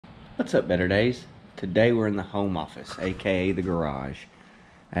What's up, Better Days? Today we're in the home office, aka the garage.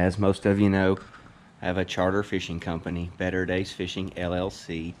 As most of you know, I have a charter fishing company, Better Days Fishing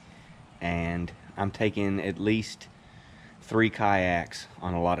LLC, and I'm taking at least 3 kayaks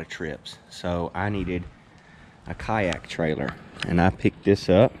on a lot of trips. So I needed a kayak trailer, and I picked this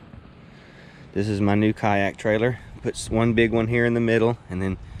up. This is my new kayak trailer. Puts one big one here in the middle and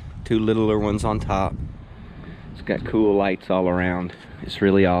then 2 littler ones on top. It's got cool lights all around. It's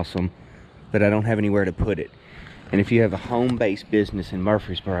really awesome, but I don't have anywhere to put it. And if you have a home-based business in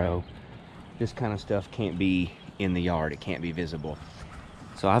Murfreesboro, this kind of stuff can't be in the yard. It can't be visible.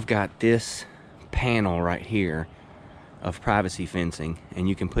 So I've got this panel right here of privacy fencing, and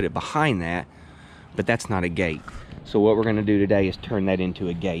you can put it behind that, but that's not a gate. So what we're gonna do today is turn that into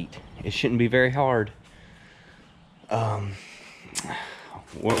a gate. It shouldn't be very hard. What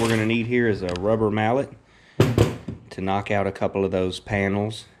we're gonna need here is a rubber mallet to knock out a couple of those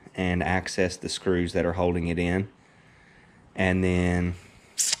panels and access the screws that are holding it in, and then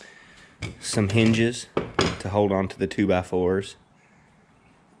some hinges to hold on to the 2x4s,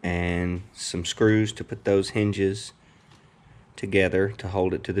 and some screws to put those hinges together to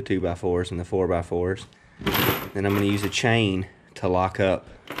hold it to the 2x4s and the 4x4s. Then I'm going to use a chain to lock up.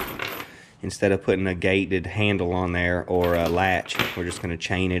 Instead of putting a gated handle on there or a latch, we're just going to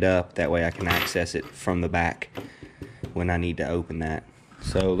chain it up. That way I can access it from the back when I need to open that.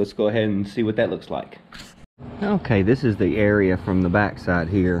 So let's go ahead and see what that looks like. Okay, this is the area from the back side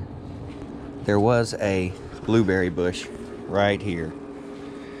here. There was a blueberry bush right here,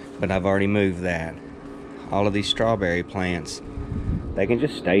 but I've already moved that. All of these strawberry plants, they can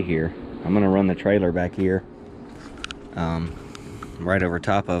just stay here. I'm gonna run the trailer back here, right over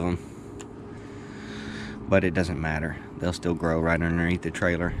top of them, but it doesn't matter. They'll still grow right underneath the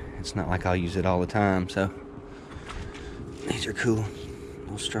trailer. It's not like I'll use it all the time. So these are cool,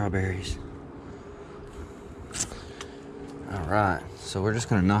 little strawberries. All right, so we're just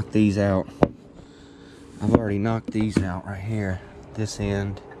gonna knock these out. I've already knocked these out right here. This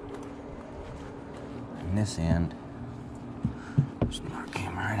end and this end. Just knock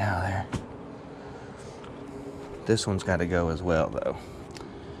him right out of there. This one's got to go as well, though,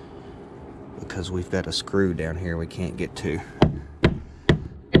 because we've got a screw down here we can't get to.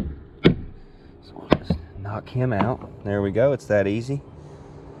 So we'll just knock him out. There we go. It's that easy.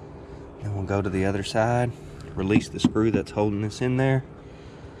 Then we'll go to the other side, release the screw that's holding this in there.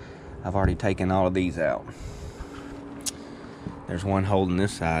 I've already taken all of these out. There's one holding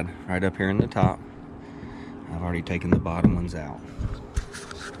this side right up here in the top. I've already taken the bottom ones out.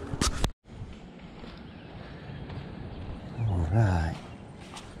 All right.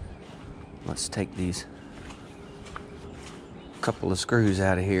 Let's take these couple of screws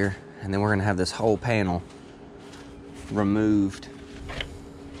out of here, and then we're gonna have this whole panel removed.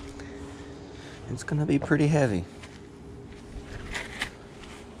 It's gonna be pretty heavy.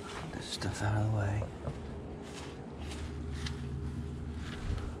 Get this stuff out of the way.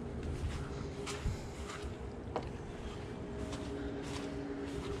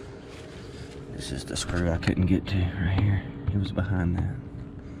 This is the screw I couldn't get to right here. It was behind that.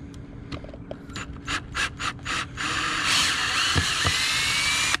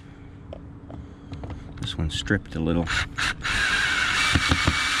 This one's stripped a little.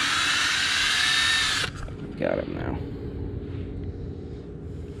 Got it now.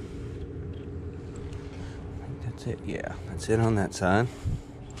 I think that's it. Yeah, that's it on that side.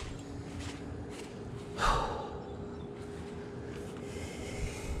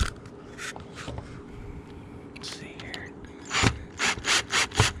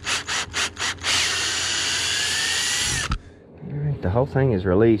 The whole thing is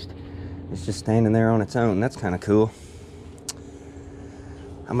released. It's just standing there on its own. That's kind of cool.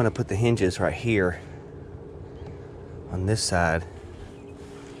 I'm gonna put the hinges right here on this side,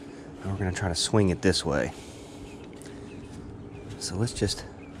 and we're gonna try to swing it this way. So let's just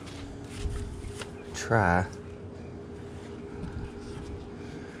try.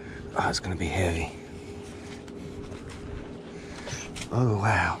 Oh, it's gonna be heavy. Oh,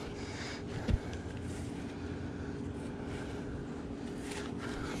 wow.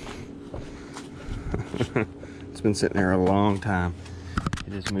 It's been sitting there a long time.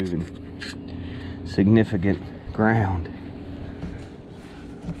 It is moving significant ground.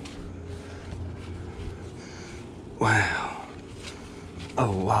 Wow. A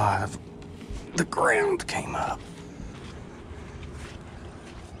lot of the ground came up.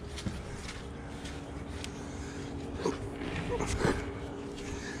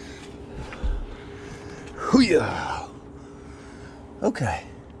 Hoo-yah. Okay.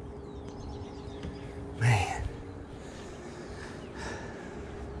 Man.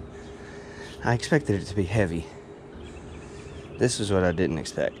 I expected it to be heavy. This is what I didn't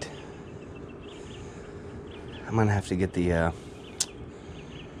expect. I'm gonna have to get the,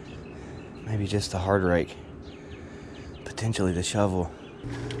 maybe just the hard rake. Potentially the shovel.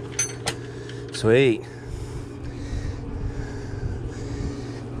 Sweet.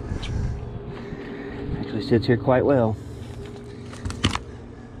 Actually sits here quite well.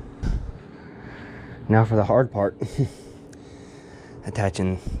 Now for the hard part.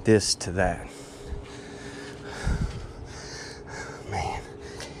 Attaching this to that. Man,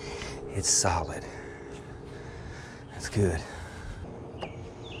 it's solid. That's good.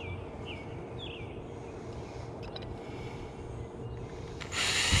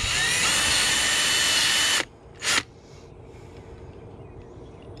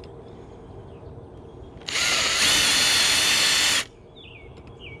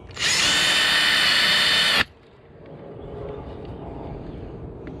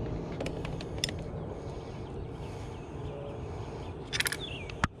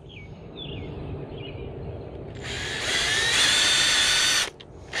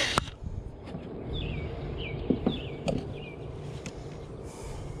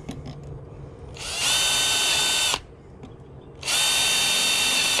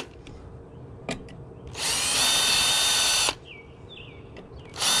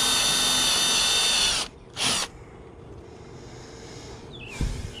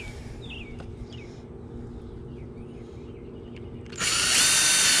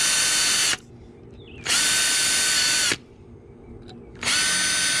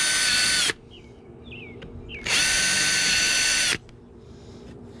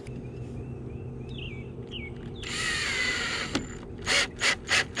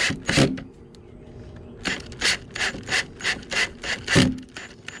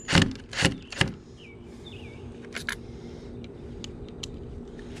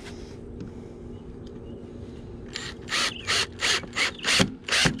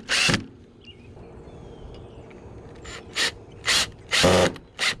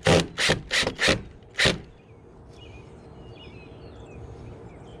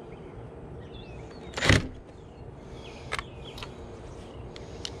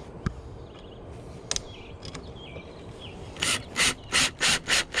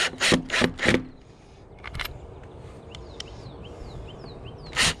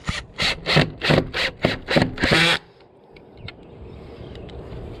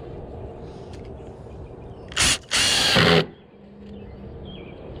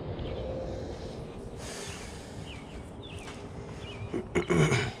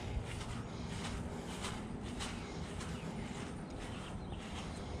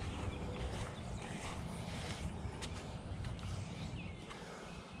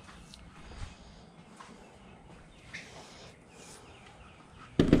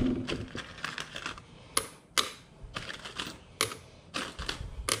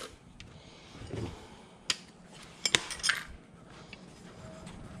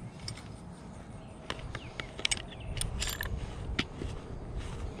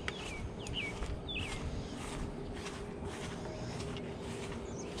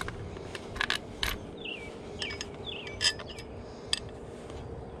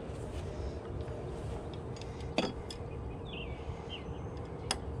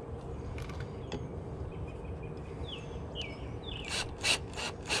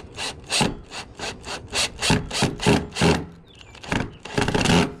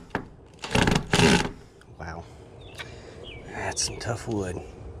 That's some tough wood.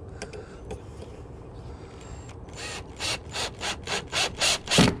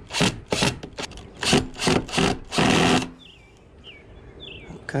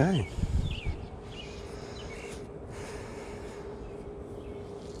 Okay.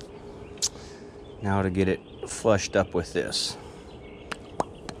 Now to get it flushed up with this.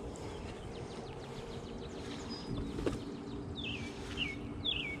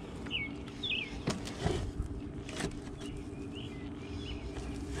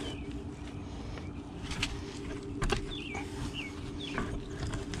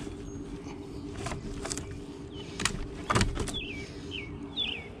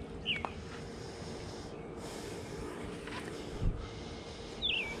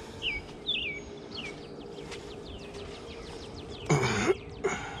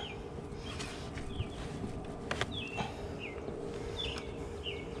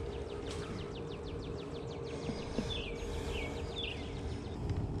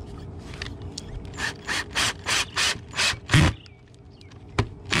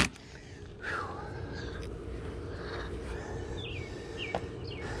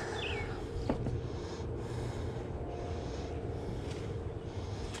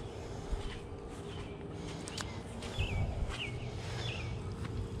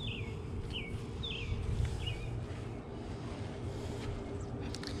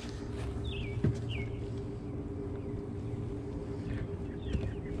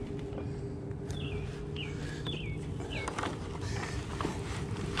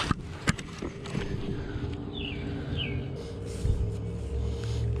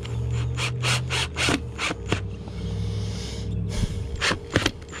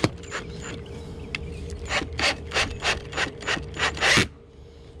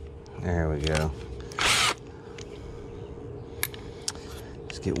 we go.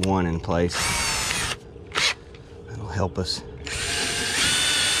 Let's get one in place. That'll help us.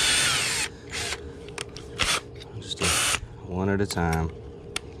 Just do one at a time.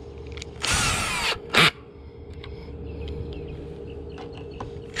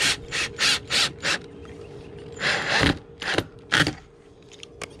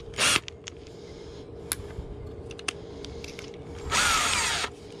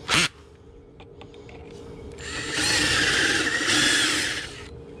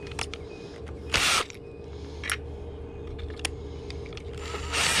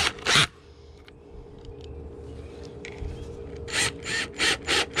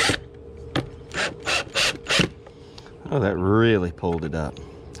 Oh, that really pulled it up.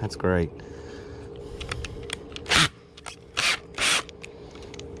 That's great.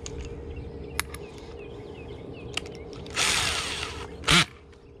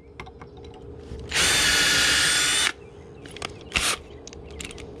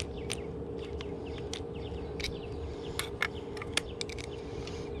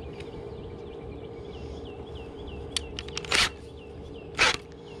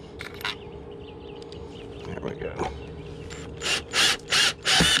 There we go.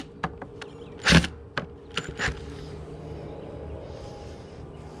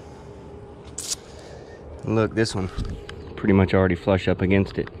 Look, this one pretty much already flush up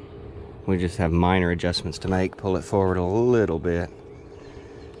against it. We just have minor adjustments to make. Pull it forward a little bit.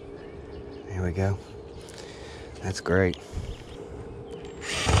 There we go. That's great.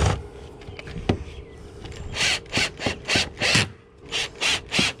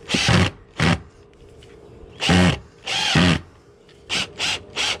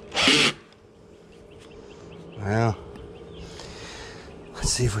 Well,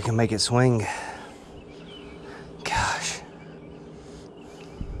 let's see if we can make it swing. Gosh.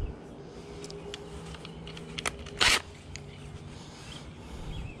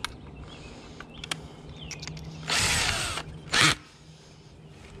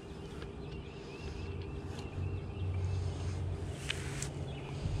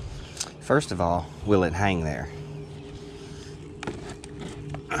 First of all, will it hang there?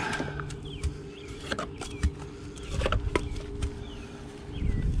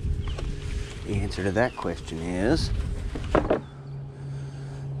 The answer to that question is,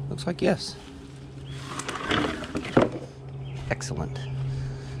 looks like yes. Excellent.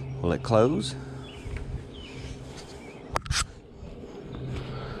 Will it close?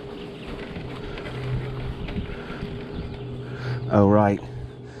 Oh, right.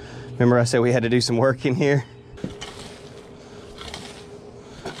 Remember I said we had to do some work in here?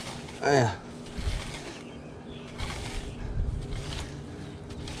 Yeah.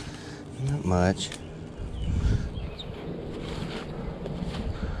 Not much.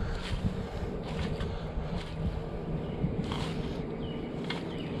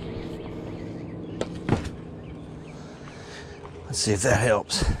 Let's see if that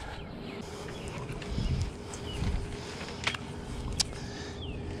helps.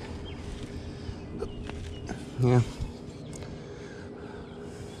 Yeah.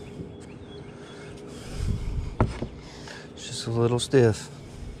 It's just a little stiff.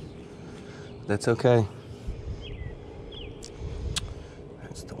 That's okay.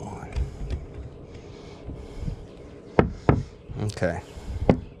 That's the one. Okay.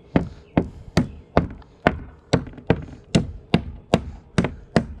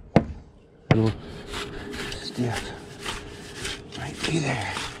 A little stiff. Right be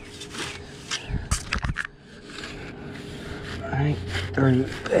there. Right through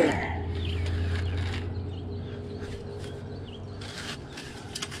there.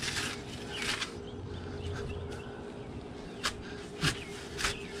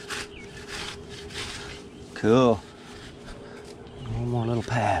 Cool. One more little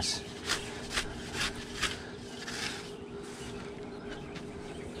pass.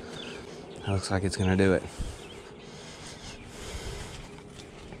 That looks like it's gonna do it.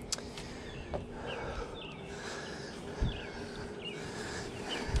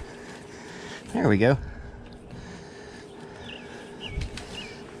 There we go.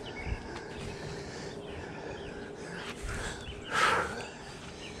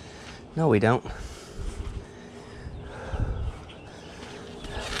 No, we don't.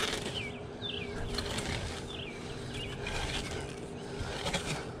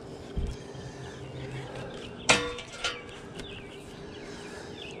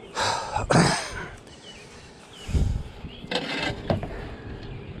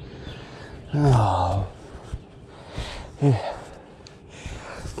 Oh, yeah.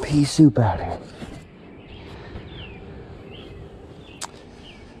 Pea soup out here.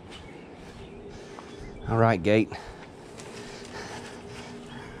 All right, gate.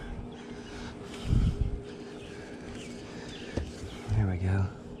 There we go.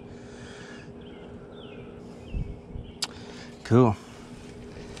 Cool.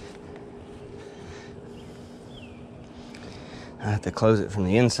 I have to close it from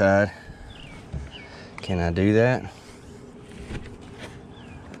the inside. Can I do that?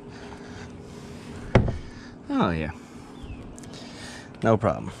 Oh yeah. No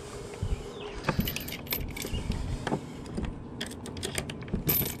problem.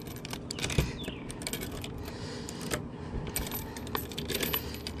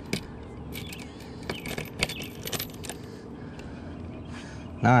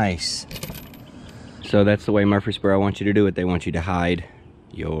 Nice. So that's the way Murfreesboro wants you to do it. They want you to hide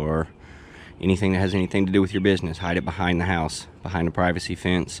your anything that has anything to do with your business. Hide it behind the house, behind a privacy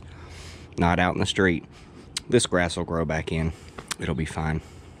fence, not out in the street. This grass will grow back in. It'll be fine.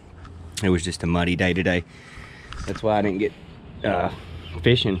 It was just a muddy day today. That's why I didn't get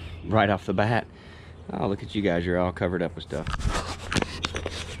fishing right off the bat. Oh, look at you guys. You're all covered up with stuff.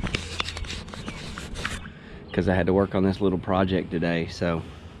 Because I had to work on this little project today, so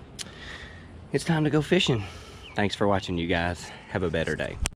it's time to go fishing. Thanks for watching, you guys. Have a better day.